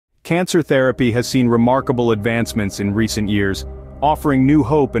Cancer therapy has seen remarkable advancements in recent years, offering new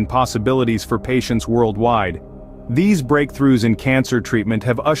hope and possibilities for patients worldwide. These breakthroughs in cancer treatment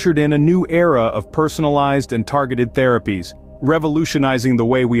have ushered in a new era of personalized and targeted therapies, revolutionizing the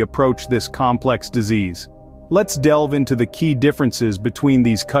way we approach this complex disease. Let's delve into the key differences between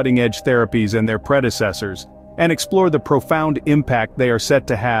these cutting-edge therapies and their predecessors, and explore the profound impact they are set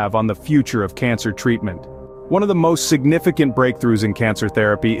to have on the future of cancer treatment. One of the most significant breakthroughs in cancer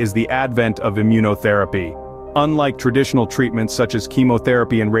therapy is the advent of immunotherapy. Unlike traditional treatments such as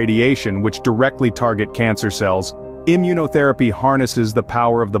chemotherapy and radiation, which directly target cancer cells, immunotherapy harnesses the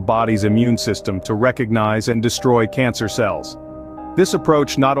power of the body's immune system to recognize and destroy cancer cells. This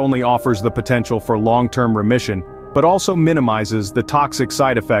approach not only offers the potential for long-term remission, but also minimizes the toxic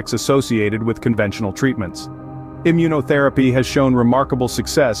side effects associated with conventional treatments. Immunotherapy has shown remarkable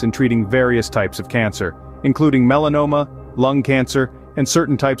success in treating various types of cancer, including melanoma, lung cancer, and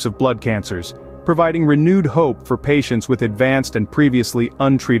certain types of blood cancers, providing renewed hope for patients with advanced and previously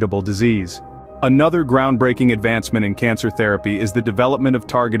untreatable disease. Another groundbreaking advancement in cancer therapy is the development of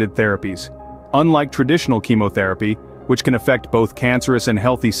targeted therapies. Unlike traditional chemotherapy, which can affect both cancerous and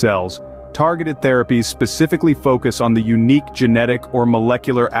healthy cells, targeted therapies specifically focus on the unique genetic or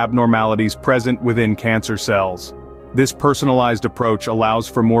molecular abnormalities present within cancer cells. This personalized approach allows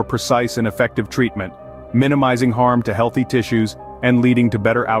for more precise and effective treatment, minimizing harm to healthy tissues and leading to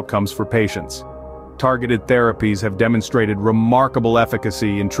better outcomes for patients. Targeted therapies have demonstrated remarkable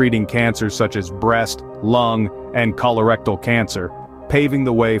efficacy in treating cancers such as breast, lung, and colorectal cancer, paving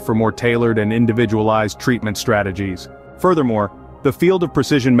the way for more tailored and individualized treatment strategies. Furthermore, the field of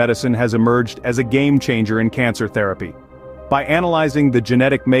precision medicine has emerged as a game-changer in cancer therapy. By analyzing the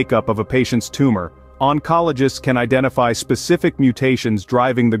genetic makeup of a patient's tumor, oncologists can identify specific mutations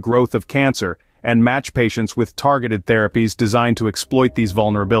driving the growth of cancer and match patients with targeted therapies designed to exploit these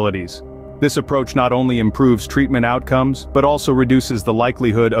vulnerabilities. This approach not only improves treatment outcomes, but also reduces the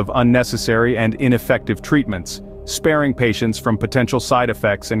likelihood of unnecessary and ineffective treatments, sparing patients from potential side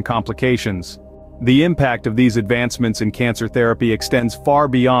effects and complications. The impact of these advancements in cancer therapy extends far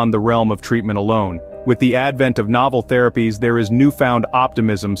beyond the realm of treatment alone. With the advent of novel therapies, there is newfound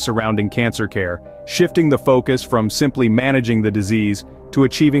optimism surrounding cancer care, shifting the focus from simply managing the disease to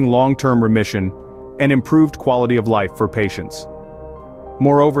achieving long-term remission and improved quality of life for patients.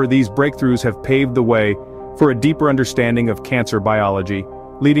 Moreover, these breakthroughs have paved the way for a deeper understanding of cancer biology,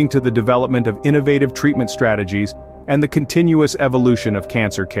 leading to the development of innovative treatment strategies and the continuous evolution of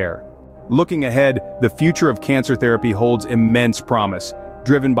cancer care. Looking ahead, the future of cancer therapy holds immense promise,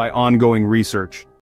 driven by ongoing research,